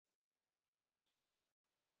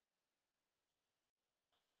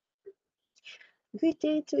Good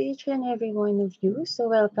day to each and every one of you. So,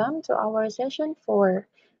 welcome to our session 4.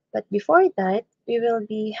 But before that, we will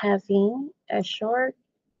be having a short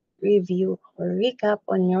review or recap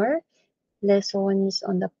on your lessons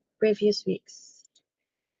on the previous weeks.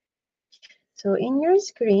 So, in your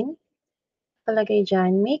screen, nakalagay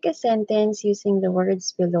dyan, make a sentence using the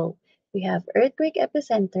words below. We have earthquake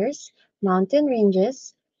epicenters, mountain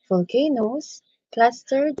ranges, volcanoes,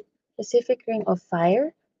 clustered Pacific Ring of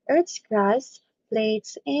Fire, Earth's crust,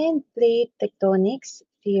 plates, and plate tectonics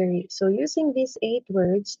theory. So using these 8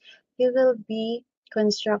 words, you will be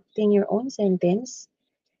constructing your own sentence,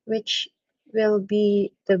 which will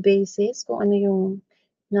be the basis kung ano yung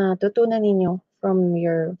natutunan ninyo from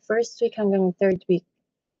your first week hanggang third week.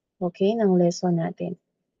 Okay, ng lesson natin.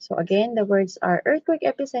 So again, the words are earthquake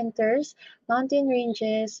epicenters, mountain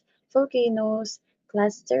ranges, volcanoes,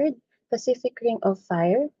 clustered Pacific Ring of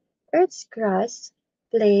Fire, Earth's crust,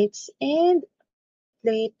 plates, and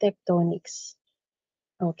plate tectonics.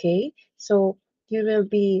 Okay, so you will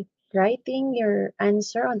be writing your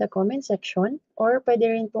answer on the comment section or pwede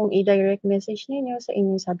rin pong i-direct message ninyo sa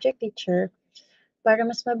inyong subject teacher. Para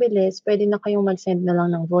mas mabilis, pwede na kayong mag-send na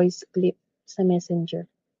lang ng voice clip sa messenger.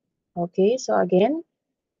 Okay, so again,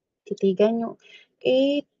 titigan yung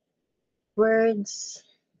 8 words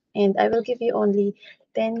and I will give you only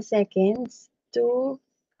 10 seconds to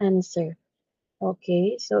answer.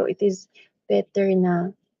 Okay, so it is better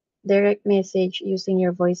na direct message using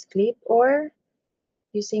your voice clip or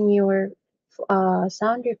using your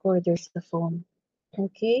sound recorder sa phone.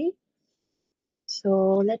 Okay,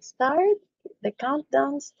 so let's start. The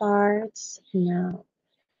countdown starts now.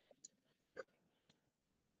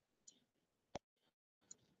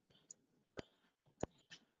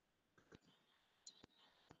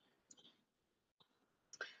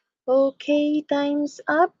 Okay, time's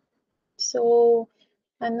up. So,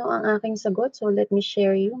 ano ang aking sagot? So, let me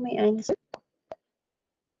share you my answer.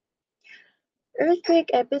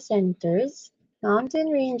 Earthquake epicenters,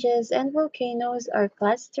 mountain ranges, and volcanoes are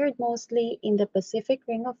clustered mostly in the Pacific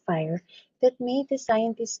Ring of Fire that made the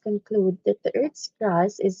scientists conclude that the Earth's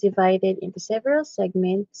crust is divided into several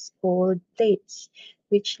segments called plates,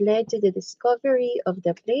 which led to the discovery of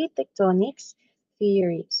the plate tectonics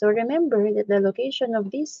theory. So remember that the location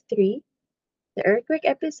of these three, the earthquake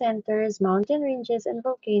epicenters, mountain ranges, and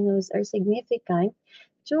volcanoes are significant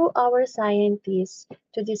to our scientists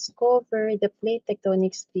to discover the plate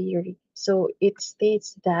tectonics theory. So it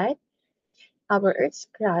states that our Earth's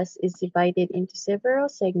crust is divided into several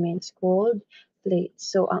segments called plates.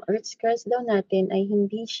 So ang Earth's crust daw natin ay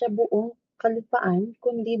hindi siya buong kalupaan,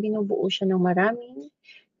 kundi binubuo siya ng maraming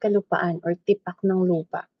kalupaan or tipak ng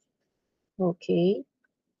lupa. Okay?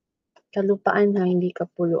 Kalupaan ha, hindi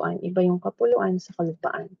kapuluan. Iba yung kapuluan sa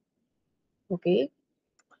kalupaan. Okay?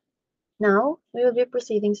 Now, we will be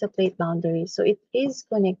proceeding sa plate boundaries. So it is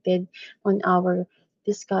connected on our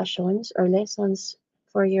discussions or lessons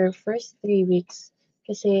for your first 3 weeks.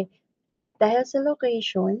 Kasi dahil sa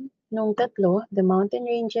location nung tatlo, the mountain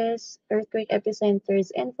ranges, earthquake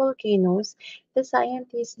epicenters, and volcanoes, the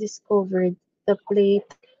scientists discovered the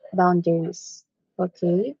plate boundaries.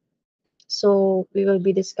 Okay? So we will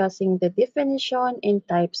be discussing the definition and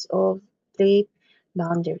types of plate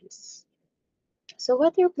boundaries. So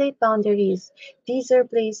what are plate boundaries? These are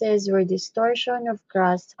places where distortion of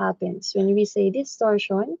crust happens. When we say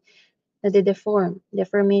distortion,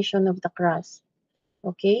 deformation of the crust.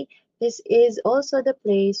 Okay? This is also the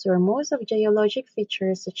place where most of geologic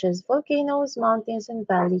features such as volcanoes, mountains, and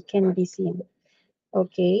valley can be seen.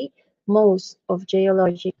 Okay? Most of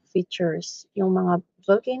geologic features, yung mga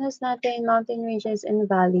volcanoes natin, mountain ranges, and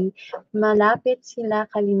valley, malapit sila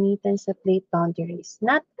kalimitan sa plate boundaries.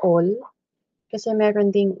 Not all, kasi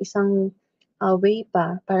meron ding isang way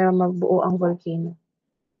pa para mabuo ang volcano.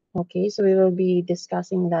 Okay, so we will be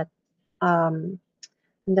discussing that in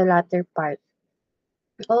the latter part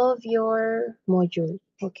of your module.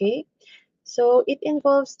 Okay, so it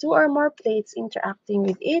involves two or more plates interacting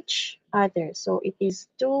with each other. So it is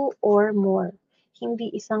two or more,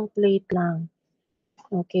 hindi isang plate lang.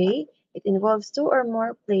 Okay, it involves two or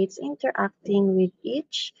more plates interacting with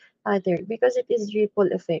each other because it is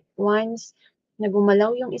ripple effect. Once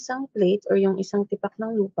nagumalaw yung isang plate or yung isang tipak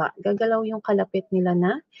ng lupa, gagalaw yung kalapit nila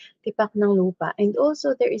na tipak ng lupa. And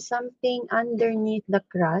also, there is something underneath the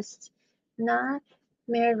crust na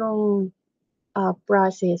merong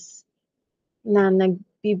process na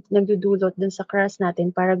nagdudulot dun sa crust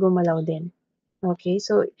natin para gumalaw din. Okay,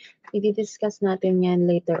 so i-discuss natin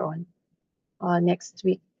yan later on. Next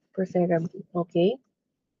week, preferably. Okay?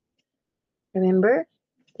 Remember,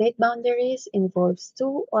 plate boundaries involves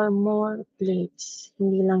two or more plates.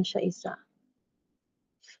 Hindi lang siya isa.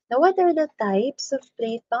 Now, what are the types of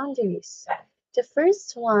plate boundaries? The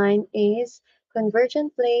first one is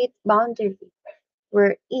convergent plate boundary,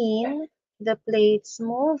 wherein the plates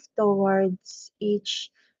move towards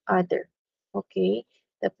each other. Okay,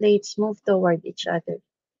 the plates move toward each other.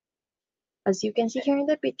 As you can see here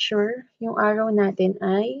in the picture, yung arrow natin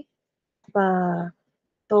ay pa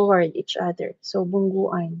toward each other. So,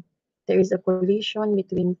 bungguan. There is a collision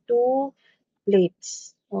between two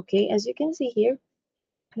plates. Okay, as you can see here,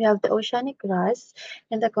 we have the oceanic crust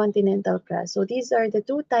and the continental crust. So, these are the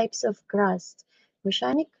two types of crust.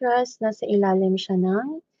 Oceanic crust, nasa ilalim siya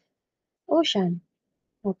ng ocean.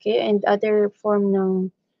 Okay, and other form ng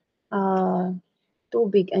uh,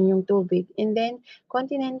 tubig, anyong tubig. And then,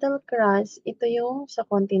 continental crust, ito yung sa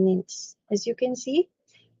continents. As you can see,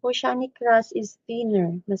 oceanic crust is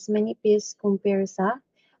thinner, mas manipis compare sa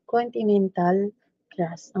continental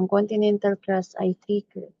crust. Ang continental crust ay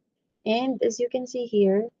thicker. And as you can see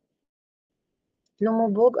here,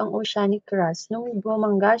 lumubog ang oceanic crust nung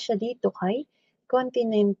bumangga siya dito kay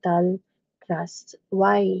continental crust.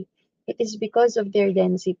 Why? It is because of their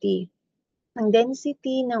density. Ang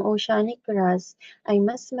density ng oceanic crust ay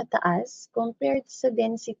mas mataas compared sa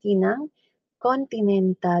density ng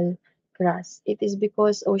continental crust. It is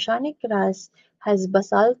because oceanic crust has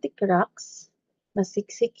basaltic rocks,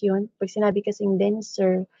 masiksik yun. Pag sinabi kasing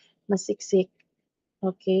denser, masiksik.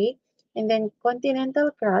 Okay? And then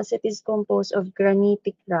continental crust, it is composed of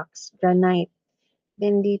granitic rocks, granite.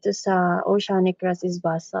 Then dito sa oceanic crust is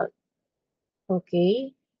basalt.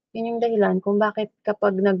 Okay? Yun yung dahilan kung bakit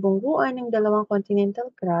kapag nagbungguan ng dalawang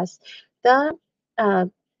continental crust, the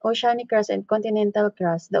oceanic crust and continental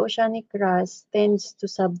crust, the oceanic crust tends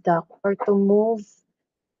to subduct or to move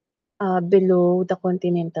below the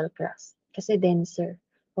continental crust kasi denser.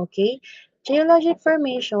 Okay? Geologic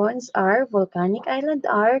formations are volcanic island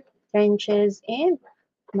arc, trenches, and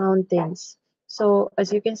mountains. So,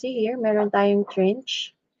 as you can see here, meron tayong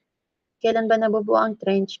trench. Kailan ba nabubuo ang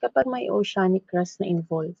trench? Kapag may oceanic crust na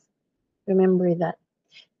involved. Remember that.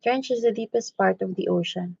 Trench is the deepest part of the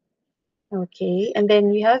ocean. Okay, and then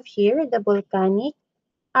we have here the volcanic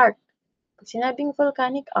arc. Pag sinabing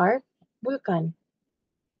volcanic arc, vulkan.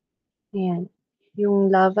 Ayan. Yung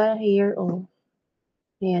lava here, oh.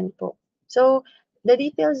 Ayan po. So, the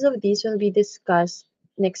details of this will be discussed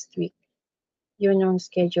next week. Yun yung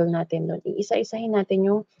schedule natin doon. Iisa-isahin natin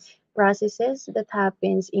yung processes that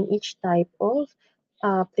happens in each type of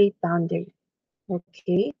plate boundary.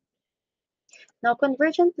 Okay? Now,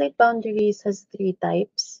 convergent plate boundaries has three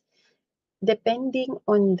types depending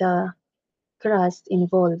on the crust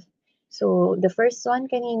involved. So, the first one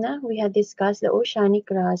kanina, we had discussed the oceanic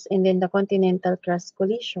crust and then the continental crust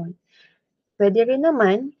collision. Pwede rin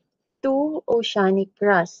naman two oceanic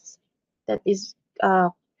crusts that is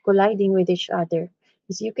colliding with each other.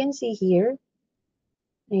 As you can see here,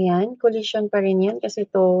 ayan, collision pa rin yan kasi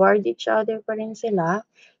toward each other pa rin sila.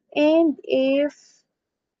 And if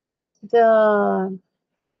the,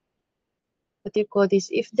 what do you call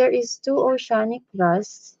this, if there is two oceanic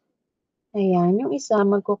crusts, ayan, yung isa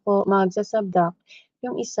magsasubduct,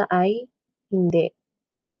 yung isa ay hindi.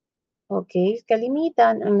 Okay,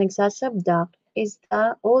 kalimitan ang nagsasubduct is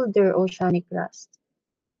the older oceanic crust.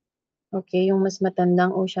 Okay, yung mas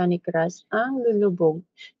matandang oceanic crust ang lulubog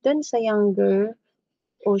dun sa younger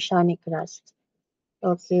oceanic crust.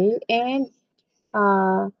 Okay, and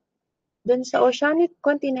dun sa oceanic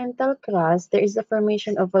continental crust, there is the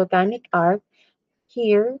formation of volcanic arc.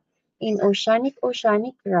 Here, in oceanic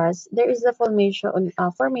crust, there is the formation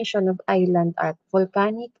of island arc,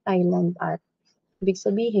 volcanic island arc. Ibig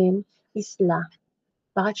sabihin, isla.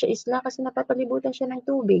 Bakit siya isla? Kasi napapalibutan siya ng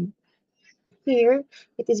tubig. Here,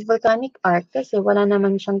 it is volcanic arc kasi wala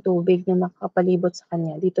naman siyang tubig na nakapalibot sa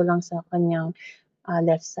kanya. Dito lang sa kanyang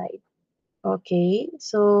left side. Okay,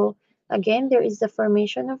 so again, there is the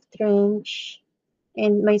formation of trench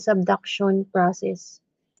and may subduction process.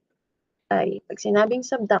 Ay, pag sinabing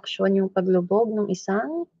subduction, yung paglubog ng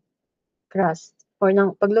isang crust or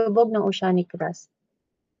ng paglubog ng oceanic crust.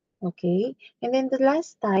 Okay, and then the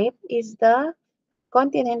last type is the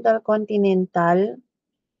continental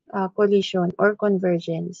collision or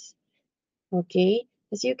convergence. Okay,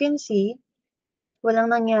 as you can see,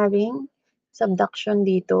 walang nangyaring subduction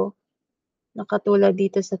dito, nakatulad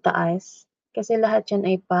dito sa taas, kasi lahat yan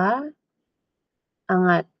ay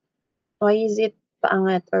paangat. Why is it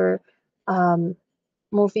paangat or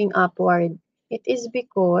moving upward? It is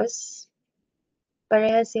because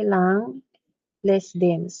parehas silang less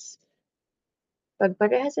dense. Pag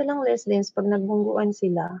parehas silang less dense, pag nagbungguan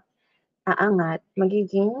sila, aangat,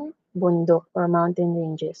 magiging bundok or mountain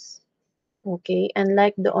ranges. Okay,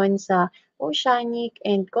 unlike doon sa oceanic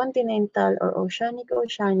and continental or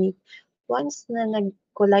oceanic-oceanic, once na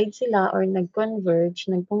nag-collide sila or nag-converge,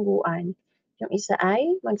 nagpungguan, yung isa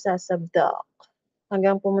ay magsasabduct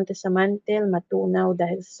hanggang pumunta sa mantle, matunaw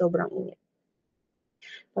dahil sa sobrang init.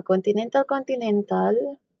 Pag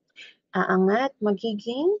continental-continental, aangat,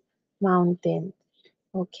 magiging mountain.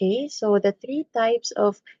 Okay, so the three types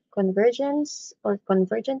of convergence or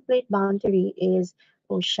convergent plate boundary is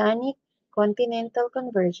oceanic continental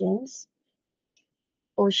convergence,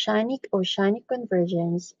 oceanic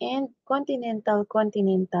convergence, and continental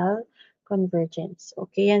continental convergence.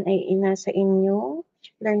 Okay, yan ay inasa inyong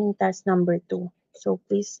learning task number 2. So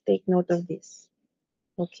please take note of this.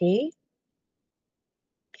 Okay?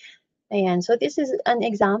 Ayan, so this is an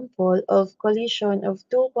example of collision of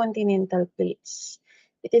two continental plates.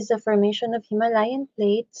 It is the formation of Himalayan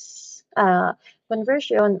plates,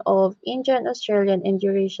 conversion of Indian, Australian, and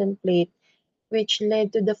Eurasian plate, which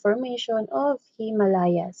led to the formation of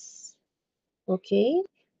Himalayas. Okay?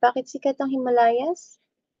 Bakit sikat ang Himalayas?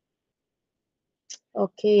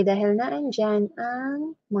 Okay, dahil naandyan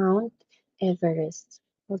ang Mount Everest.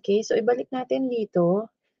 Okay, so ibalik natin dito.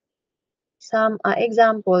 Some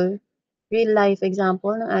example, real-life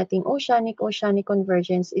example ng ating oceanic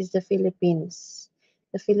convergence is the Philippines,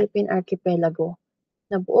 the Philippine Archipelago.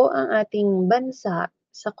 Nabuo ang ating bansa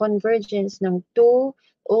sa convergence ng two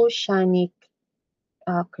oceanic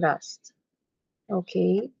crust.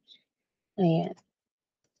 Okay? Ayan.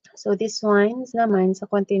 So this ones naman sa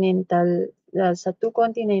continental, sa two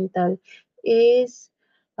continental is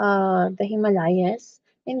the Himalayas.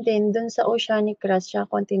 And then dun sa oceanic crust siya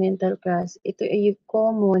continental crust, ito ay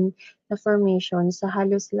common na formation sa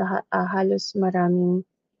halos maraming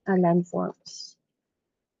landforms.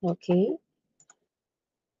 Okay?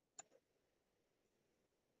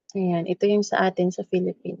 Ayan, ito yung sa atin sa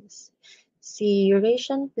Philippines. Si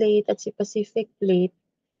Eurasian plate at si Pacific plate,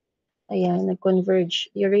 ayan,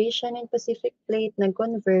 nag-converge. Eurasian and Pacific plate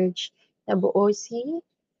nag-converge, nabuo si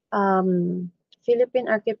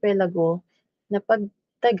Philippine Archipelago na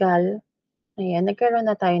pagtagal, ayan, nagkaroon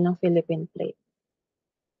na tayo ng Philippine plate.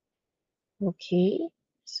 Okay?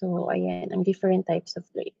 So, ayan, ang different types of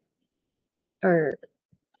plate or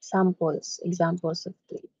examples of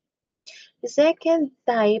plate. The second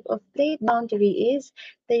type of plate boundary is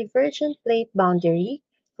divergent plate boundary,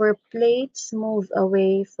 where plates move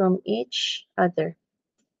away from each other.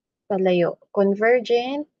 Palayo.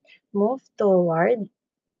 Convergent, move toward.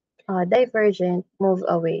 Divergent, move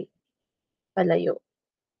away. Palayo.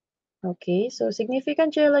 Okay, so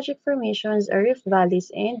significant geologic formations are rift valleys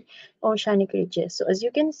and oceanic ridges. So as you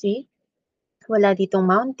can see, wala ditong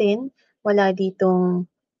mountain, wala ditong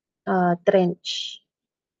trench.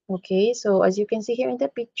 Okay, so as you can see here in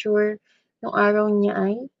the picture, yung arrow niya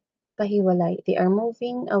ay pahiwalay. They are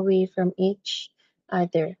moving away from each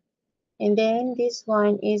other. And then this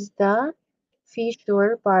one is the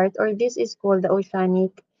fissure part, or this is called the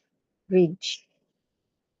oceanic ridge.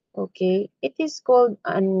 Okay, it is called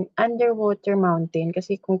an underwater mountain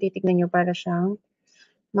kasi kung titignan nyo para siyang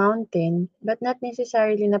mountain, but not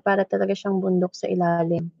necessarily na para talaga siyang bundok sa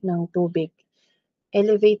ilalim ng tubig.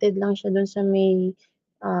 Elevated lang siya dun sa may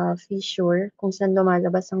fissure kung saan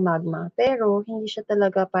lumalabas ang magma. Pero hindi siya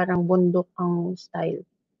talaga parang bundok ang style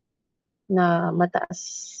na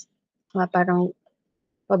mataas, parang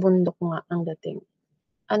pabundok nga ang dating.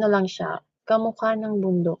 Ano lang siya, kamukha ng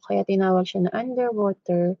bundok, kaya tinawag siya na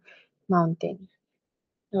underwater mountain.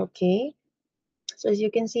 Okay? So as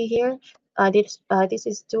you can see here, this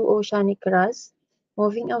is two oceanic crusts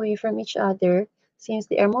moving away from each other.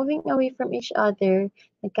 Since they are moving away from each other,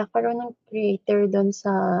 nagkakaroon ng crater doon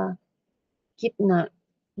sa gitna.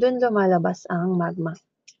 Doon lumalabas ang magma.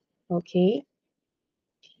 Okay?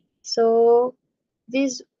 So,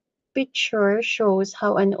 this picture shows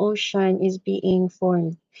how an ocean is being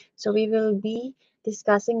formed. So, we will be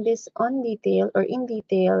discussing this in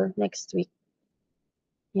detail next week.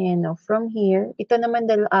 Ayan, no? From here, ito naman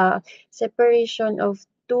separation of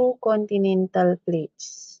two continental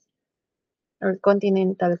plates or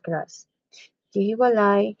continental crust.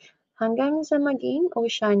 Hihiwalay hanggang sa maging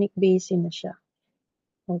oceanic basin na siya.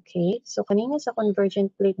 Okay, so kanina sa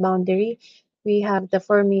convergent plate boundary, we have the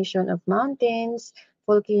formation of mountains,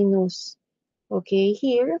 volcanoes. Okay,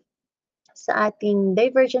 here sa ating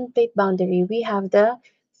divergent plate boundary, we have the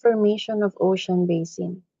formation of ocean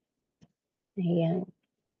basin. Ayan.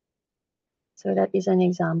 So that is an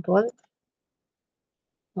example.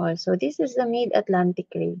 Also, this is the mid-Atlantic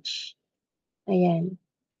ridge. Ayan.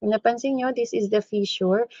 Kung napansin nyo, this is the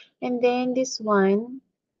fissure. And then this one,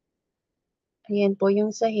 ayan po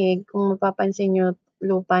yung sahig. Kung mapapansin nyo,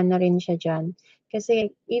 lupa na rin siya dyan.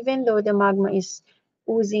 Kasi even though the magma is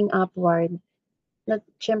oozing upward,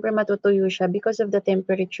 syempre matutuyo siya because of the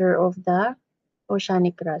temperature of the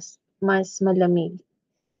oceanic crust. Mas malamig.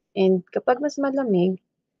 And kapag mas malamig,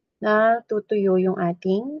 natutuyo yung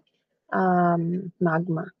ating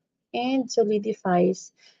magma and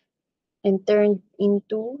solidifies and turned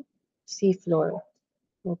into seafloor.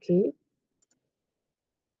 Okay?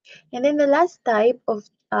 And then the last type of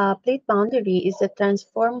plate boundary is the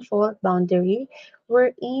transform fault boundary,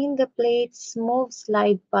 wherein the plates move,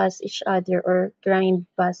 slide past each other, or grind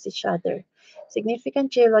past each other.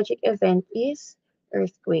 Significant geologic event is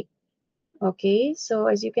earthquake. Okay, so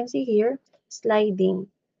as you can see here, sliding.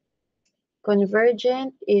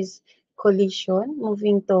 Convergent is collision,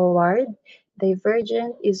 moving toward.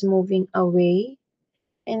 Divergent is moving away.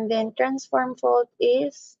 And then transform fault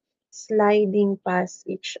is sliding past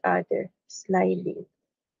each other. Sliding.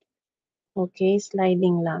 Okay,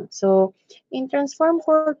 sliding lang. So, in transform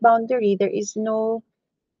fault boundary, there is no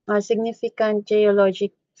significant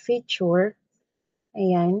geologic feature.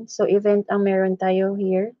 Ayan. So, event ang meron tayo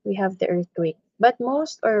here. We have the earthquake. But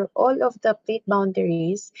most or all of the plate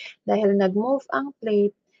boundaries, dahil nag-move ang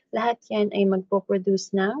plate, lahat yan ay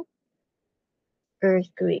magpo-produce ng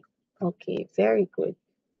earthquake. Okay, very good.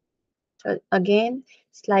 So, again,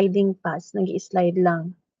 sliding past. Nag-i-slide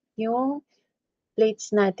lang yung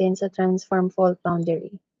plates natin sa transform fault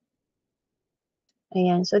boundary.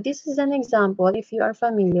 Ayan. So, this is an example. If you are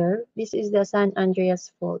familiar, this is the San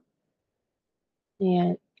Andreas Fault.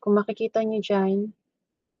 Ayan. Kung makikita nyo dyan,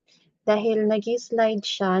 dahil nag-slide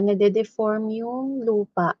siya, nade-deform yung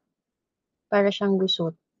lupa para siyang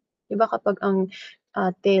gusot. Diba kapag ang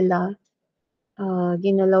tela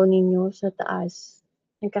ginalaw ninyo sa taas,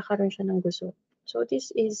 nagkakaroon siya ng gusot. So, this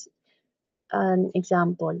is an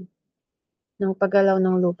example ng paggalaw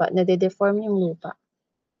ng lupa. Nade-deform yung lupa.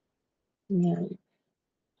 Ayan.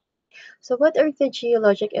 So, what are the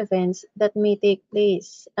geologic events that may take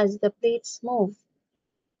place as the plates move?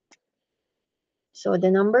 So,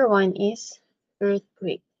 the number one is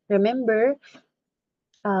earthquake. Remember,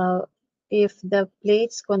 uh, if the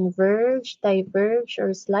plates converge, diverge,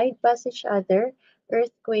 or slide past each other,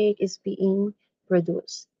 earthquake is being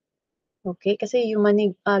produced. Okay? Kasi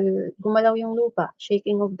gumalaw yung lupa,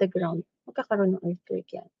 shaking of the ground, magkakaroon ng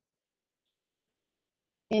earthquake yan.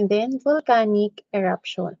 And then volcanic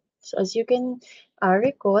eruption. So as you can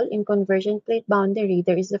recall, in convergent plate boundary,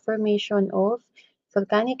 there is the formation of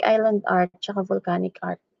volcanic island arc tsaka volcanic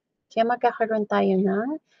arc. Kaya magkakaroon tayo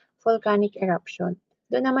ng volcanic eruption.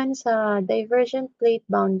 Doon naman sa divergent plate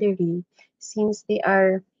boundary, since they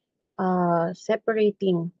are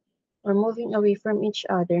separating or moving away from each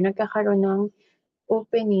other, nagkakaroon ng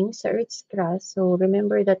opening sa Earth's crust. So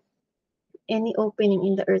remember that any opening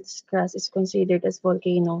in the Earth's crust is considered as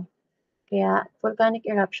volcano. Kaya volcanic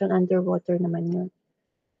eruption underwater naman yun.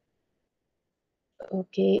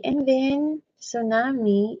 Okay, and then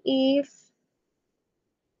tsunami if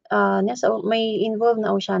may involved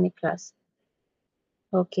na oceanic crust.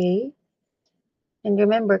 Okay? And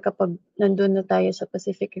remember, kapag nandun na tayo sa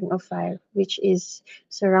Pacific Ring of Fire, which is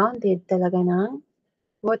surrounded talaga ng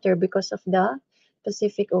water because of the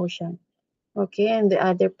Pacific Ocean. Okay, and the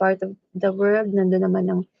other part of the world, nandun naman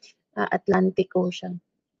ng Atlantic Ocean.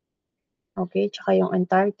 Okay, tsaka yung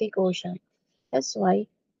Antarctic Ocean. That's why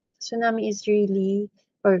tsunami is really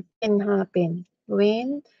or can happen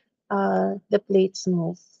when the plates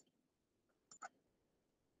move.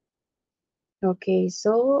 Okay,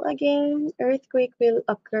 so again, earthquake will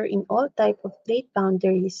occur in all type of plate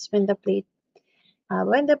boundaries when the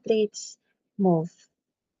plates move.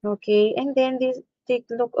 Okay, and then take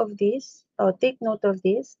note of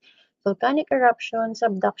this. Volcanic eruption,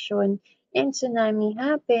 subduction, and tsunami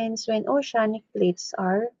happens when oceanic plates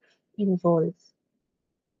are involved.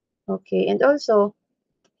 Okay, and also,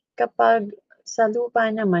 kapag sa lupa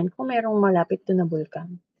naman, kung merong malapit doon na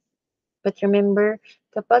bulkan. But remember,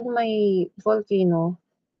 kapag may volcano,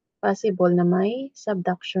 possible na may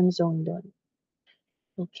subduction zone doon.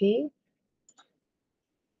 Okay?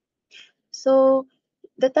 So,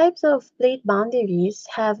 the types of plate boundaries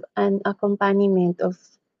have an accompaniment of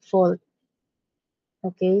fault.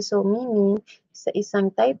 Okay, so meaning sa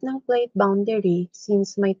isang type ng plate boundary,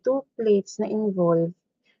 since may two plates na involved,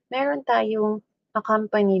 meron tayong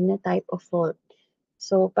accompanied na type of fault.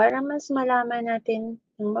 So, para mas malaman natin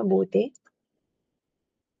ng mabuti,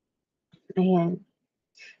 ayan.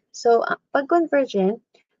 So, pag convergent,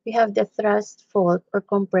 we have the thrust fault or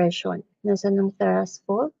compression. Nasaan ang thrust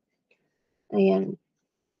fault? Ayan,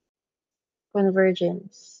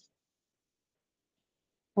 convergence.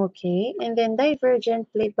 Okay, and then divergent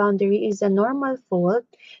plate boundary is a normal fault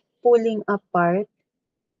pulling apart,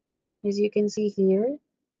 as you can see here.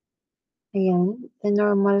 Ayan, the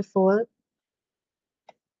normal fault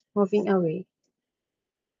moving away.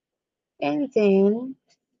 And then,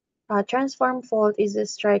 transform fault is a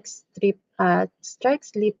strike slip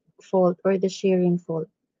fault or the shearing fault.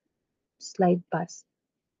 Slide past.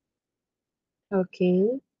 Okay,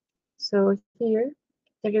 so here,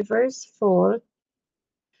 the reverse fault.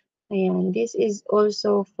 Ayan, this is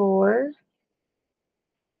also for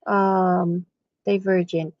um,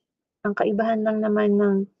 divergent. Ang kaibahan lang naman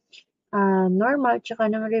ng normal tsaka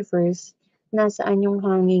ng reverse, nasaan yung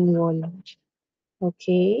hanging wall.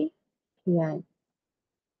 Okay? Yan.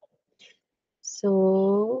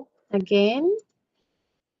 So, again,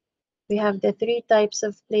 we have the three types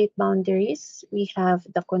of plate boundaries. We have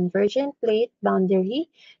the convergent plate boundary,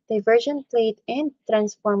 divergent plate, and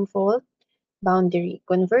transform fault boundary.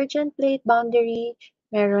 Convergent plate boundary,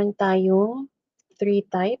 meron tayong three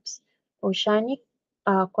types: oceanic,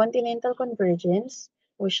 continental convergence,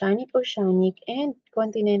 oceanic, and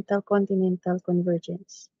continental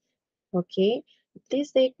convergence. Okay,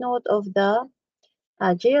 please take note of the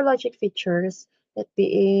geologic features that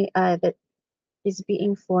is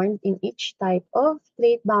being formed in each type of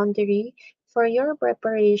plate boundary for your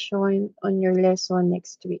preparation on your lesson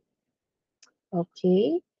next week.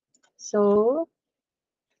 Okay, so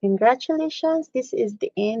congratulations, this is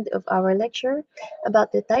the end of our lecture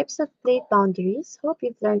about the types of plate boundaries. Hope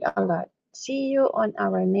you've learned a lot. See you on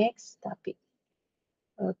our next topic.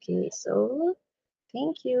 Okay, so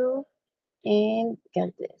thank you and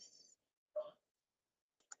God bless.